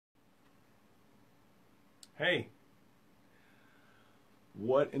Hey,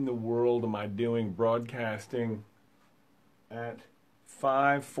 what in the world am I doing broadcasting at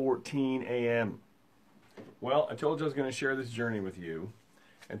 5:14 a.m.? Well, I told you I was going to share this journey with you,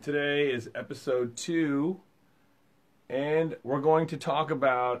 and today is episode 2, and we're going to talk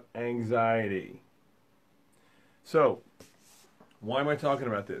about anxiety. So, why am I talking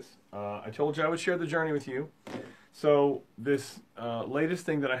about this? I told you I would share the journey with you. So, this latest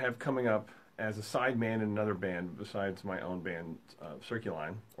thing that I have coming up as a sideman in another band besides my own band,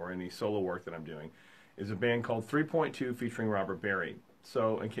 Circuline, or any solo work that I'm doing, is a band called 3.2 featuring Robert Berry.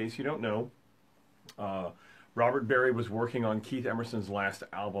 So, in case you don't know, Robert Berry was working on Keith Emerson's last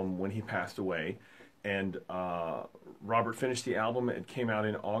album when he passed away, and Robert finished the album. It came out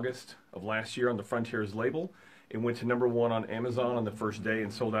in August of last year on the Frontiers label. It went to #1 on Amazon on the first day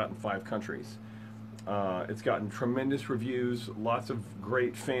and sold out in 5 countries. It's gotten tremendous reviews, lots of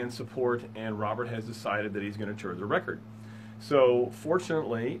great fan support, and Robert has decided that he's going to tour the record. So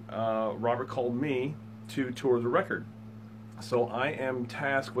fortunately, Robert called me to tour the record. So I am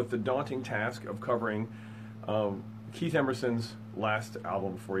tasked with the daunting task of covering Keith Emerson's last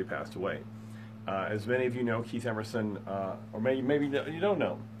album before he passed away. As many of you know, Keith Emerson, or maybe you don't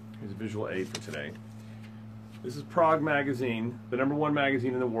know, here's a visual aid for today. This is Prog magazine, the #1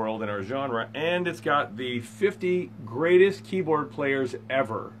 magazine in the world in our genre, and it's got the 50 greatest keyboard players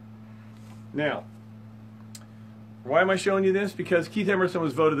ever. Now, why am I showing you this? Because Keith Emerson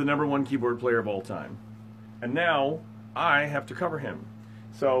was voted the #1 keyboard player of all time. And now I have to cover him.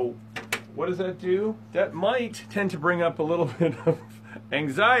 So, what does that do? That might tend to bring up a little bit of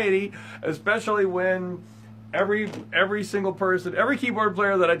anxiety, especially when every single person, every keyboard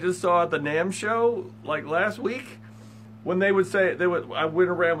player that I just saw at the NAMM show, like last week, when they would say, I went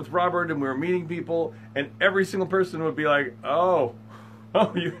around with Robert and we were meeting people, and every single person would be like, oh,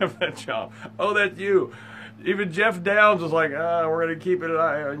 you have that job. Oh, that's you. Even Jeff Downs was like, we're going to keep an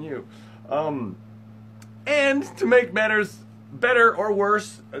eye on you. And to make matters better or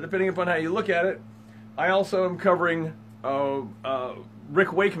worse, depending upon how you look at it, I also am covering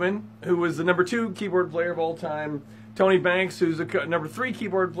Rick Wakeman, who was the #2 keyboard player of all time, Tony Banks, who's the #3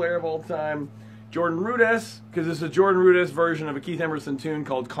 keyboard player of all time, Jordan Rudess, because this is a Jordan Rudess version of a Keith Emerson tune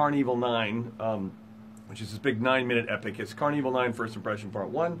called Carnival 9, which is this big 9-minute epic. It's Carnival 9 First Impression Part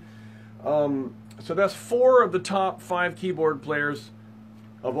 1. So that's 4 of the top 5 keyboard players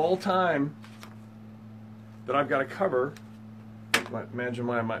of all time that I've got to cover. I imagine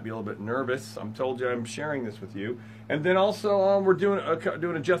why I might be a little bit nervous. I'm told you I'm sharing this with you. And then also we're doing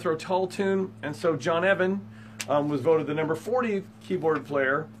a Jethro Tull tune, and so John Evan was voted the #40 keyboard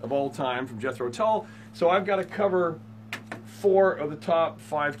player of all time from Jethro Tull. So I've got to cover 4 of the top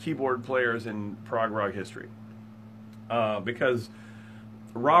 5 keyboard players in prog rock history. Because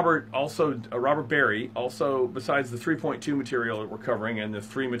Robert Berry, also, besides the 3.2 material that we're covering and the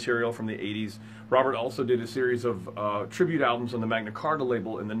 3 material from the 80s, Robert also did a series of tribute albums on the Magna Carta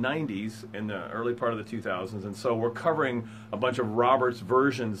label in the 90s, in the early part of the 2000s, and so we're covering a bunch of Robert's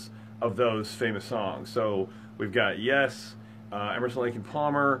versions of those famous songs. So we've got Yes, Emerson Lake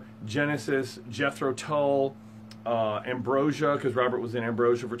Palmer, Genesis, Jethro Tull, Ambrosia, because Robert was in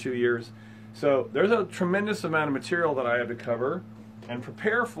Ambrosia for 2 years. So there's a tremendous amount of material that I have to cover and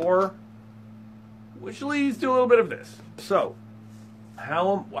prepare for, which leads to a little bit of this. So,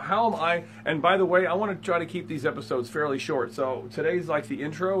 how am I, and by the way, I want to try to keep these episodes fairly short. So today's like the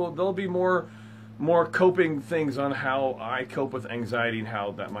intro. There'll be more coping things on how I cope with anxiety and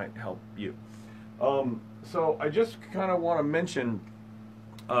how that might help you. So I just kind of want to mention,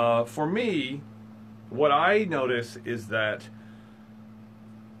 for me, what I notice is that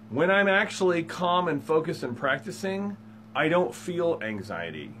when I'm actually calm and focused and practicing, I don't feel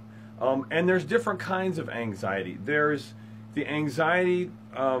anxiety. And there's different kinds of anxiety. There's the anxiety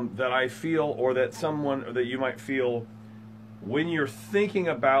that I feel, or that you might feel when you're thinking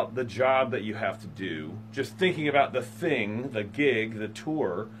about the job that you have to do, just thinking about the thing, the gig, the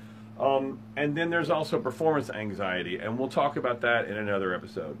tour. And then there's also performance anxiety, and we'll talk about that in another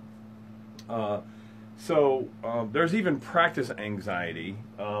episode. So there's even practice anxiety,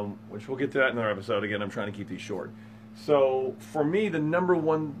 which we'll get to that in another episode. Again, I'm trying to keep these short. So for me, the number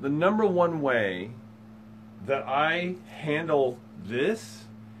one way that I handle this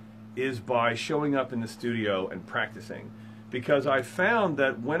is by showing up in the studio and practicing, because I found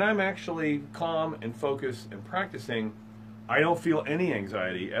that when I'm actually calm and focused and practicing, I don't feel any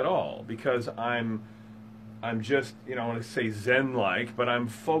anxiety at all, because I'm just, I want to say Zen-like, but I'm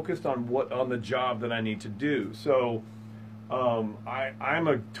focused on the job that I need to do. So I'm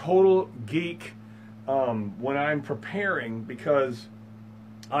a total geek when I'm preparing, because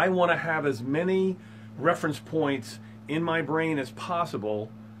I want to have as many reference points in my brain as possible,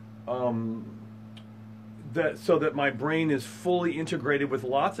 so that my brain is fully integrated with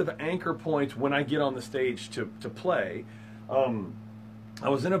lots of anchor points when I get on the stage to play. I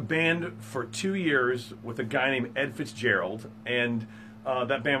was in a band for 2 years with a guy named Ed Fitzgerald, and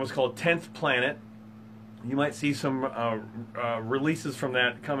that band was called 10th Planet. You might see some releases from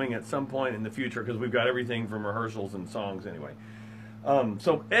that coming at some point in the future, because we've got everything from rehearsals and songs anyway.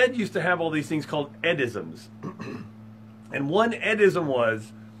 So Ed used to have all these things called Edisms. And one Edism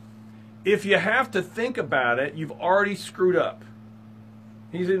was, if you have to think about it, you've already screwed up.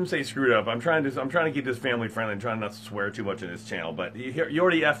 He didn't say screwed up. I'm trying to keep this family friendly and trying not to swear too much in this channel, but you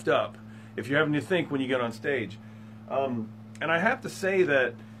already effed up if you're having to think when you get on stage. And I have to say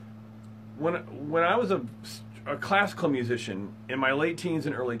that when I was a classical musician in my late teens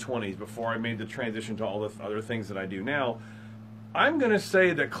and early 20s, before I made the transition to all the other things that I do now, I'm going to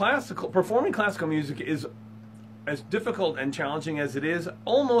say that performing classical music is as difficult and challenging as it is,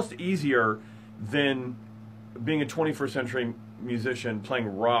 almost easier than being a 21st century musician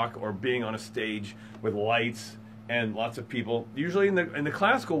playing rock or being on a stage with lights and lots of people. Usually in the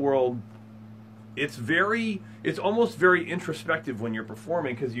classical world, it's almost very introspective when you're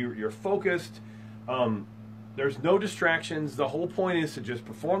performing, because you're focused. There's no distractions. The whole point is to just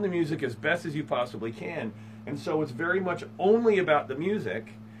perform the music as best as you possibly can, and so it's very much only about the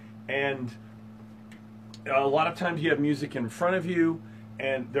music. And a lot of times you have music in front of you,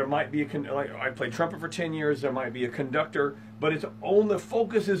 and there might be like I played trumpet for 10 years. There might be a conductor, but the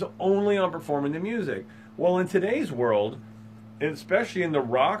focus is only on performing the music. Well, in today's world, especially in the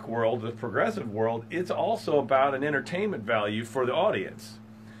rock world, the progressive world, it's also about an entertainment value for the audience.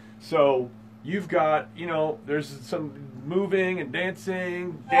 So you've got, there's some moving and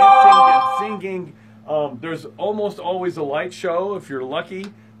dancing and singing. There's almost always a light show if you're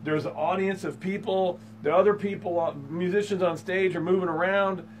lucky. There's an audience of people. The other people, musicians on stage, are moving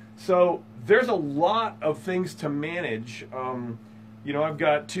around. So there's a lot of things to manage. I've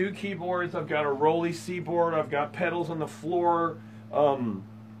got 2 keyboards. I've got a Rolly C-board. I've got pedals on the floor.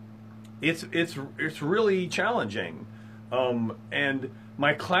 It's really challenging. And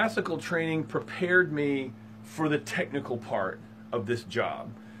my classical training prepared me for the technical part of this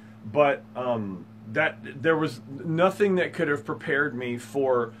job, but that there was nothing that could have prepared me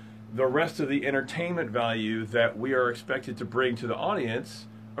for the rest of the entertainment value that we are expected to bring to the audience,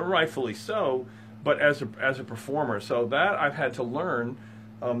 rightfully so, but as a performer. So that I've had to learn.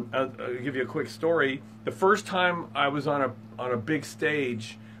 I'll give you a quick story. The first time I was on a big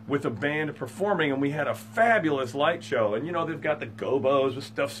stage with a band performing, and we had a fabulous light show, and they've got the gobos with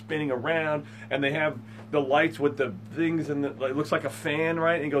stuff spinning around, and they have the lights with the things, and it looks like a fan,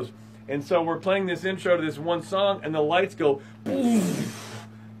 right? And it goes, and so we're playing this intro to this one song, and the lights go,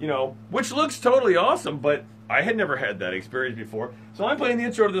 which looks totally awesome, but I had never had that experience before. So I'm playing the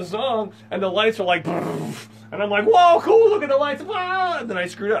intro to the song, and the lights are like, and I'm like, whoa, cool, look at the lights, and then I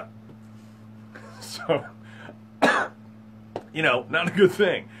screwed up. So, not a good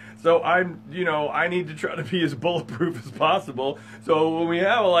thing. So I need to try to be as bulletproof as possible. So when we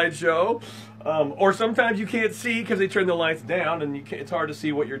have a light show, or sometimes you can't see because they turn the lights down, and it's hard to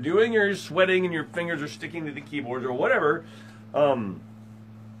see what you're doing, or you're sweating and your fingers are sticking to the keyboard or whatever.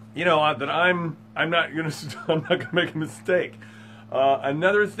 That I'm not gonna make a mistake.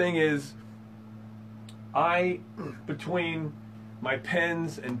 Another thing is, between my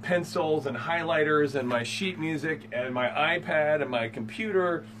pens and pencils and highlighters and my sheet music and my iPad and my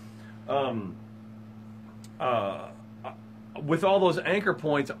computer, with all those anchor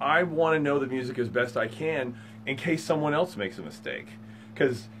points, I want to know the music as best I can in case someone else makes a mistake.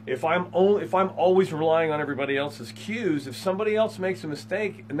 Because if I'm always relying on everybody else's cues, if somebody else makes a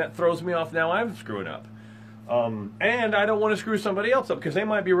mistake and that throws me off, now I'm screwing up. And I don't want to screw somebody else up because they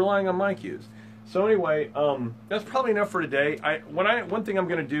might be relying on my cues. So anyway, that's probably enough for today. One thing I'm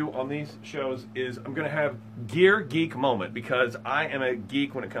going to do on these shows is I'm going to have Gear Geek Moment, because I am a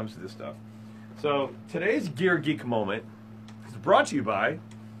geek when it comes to this stuff. So today's Gear Geek Moment is brought to you by, I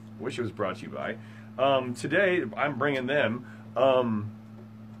wish it was brought to you by, today I'm bringing them,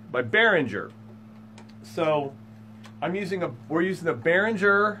 by Behringer. So we're using the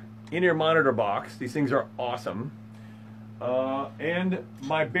Behringer in-ear monitor box. These things are awesome. And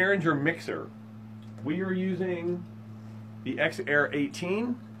my Behringer mixer. We are using the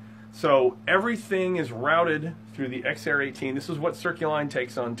XR18. So everything is routed through the XR18. This is what Circuline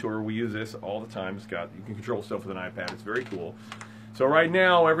takes on tour. We use this all the time. You can control stuff with an iPad. It's very cool. So right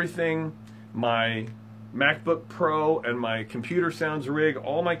now, everything, my MacBook Pro and my computer sounds rig,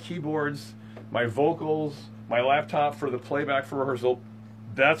 all my keyboards, my vocals, my laptop for the playback for rehearsal,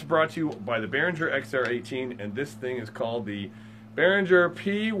 That's brought to you by the Behringer XR18, and this thing is called the Behringer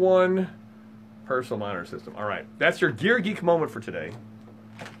P1 Personal Monitor System. All right, that's your Gear Geek moment for today.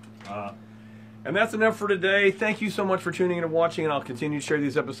 And that's enough for today. Thank you so much for tuning in and watching, and I'll continue to share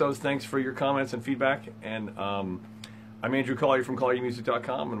these episodes. Thanks for your comments and feedback. And I'm Andrew Collier from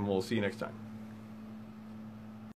ColyerMusic.com, and we'll see you next time.